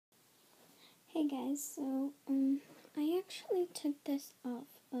Hey guys, so I actually took this off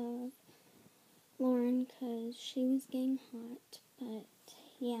of Lauren because she was getting hot, but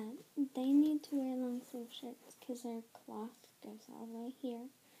yeah, they need to wear long sleeve shirts because their cloth goes all the way here.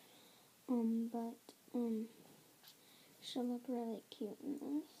 She'll look really cute in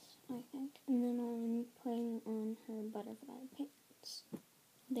this, I think. And then I'm putting on her butterfly pants.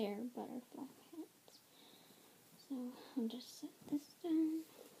 Their butterfly pants. So I'll just set this down.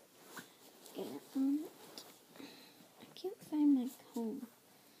 Get her on it. I can't find my comb.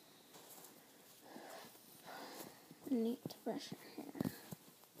 I need to brush her hair.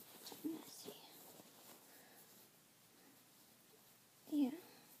 It's messy. Yeah.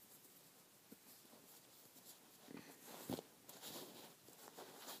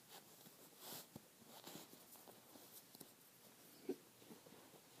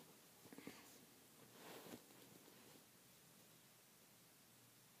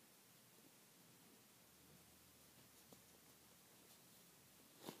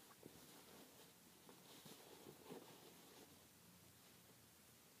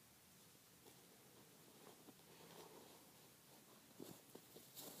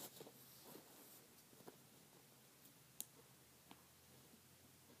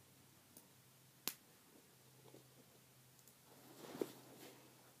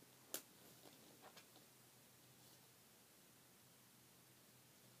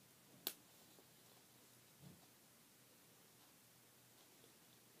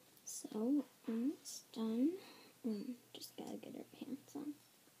 So, it's done. Just gotta get her pants on.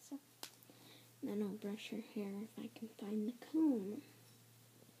 So, then I'll brush her hair if I can find the comb.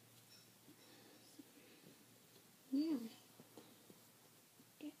 So, yeah.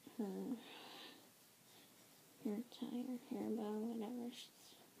 Get her hair tie or hair bow, whatever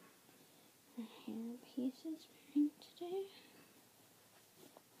her hair piece is wearing today.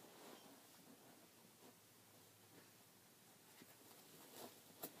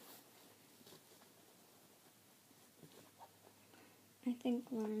 I think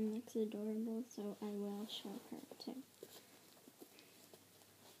Lauren looks adorable, so I will show her too.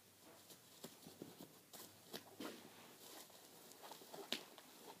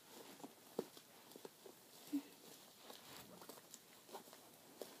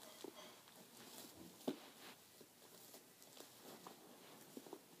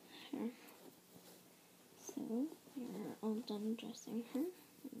 So, we're all done dressing her.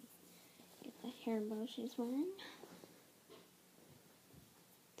 Get the hair bow she's wearing.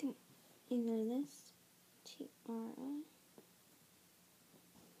 I think either this tiara.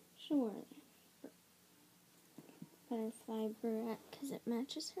 She'll wear the butterfly barrette because it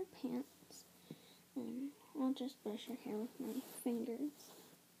matches her pants. And I'll just brush her hair with my fingers.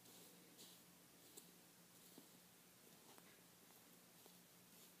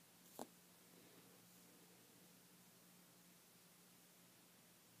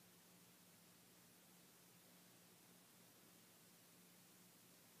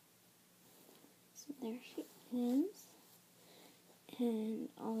 So there she is. And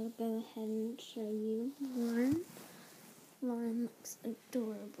I'll go ahead and show you Lauren. Lauren looks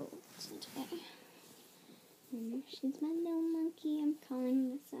adorable today. And she's my little monkey. I'm calling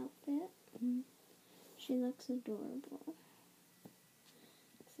this outfit. She looks adorable.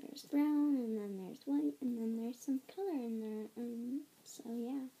 So there's brown, and then there's white, and then there's some color in there. So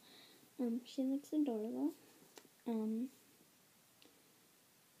yeah. She looks adorable.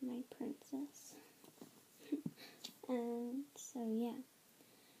 My princess. So yeah,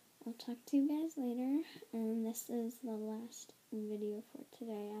 I'll talk to you guys later, and this is the last video for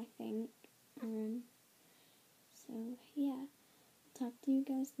today, I think. So yeah, I'll talk to you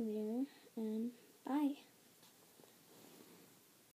guys later, and bye.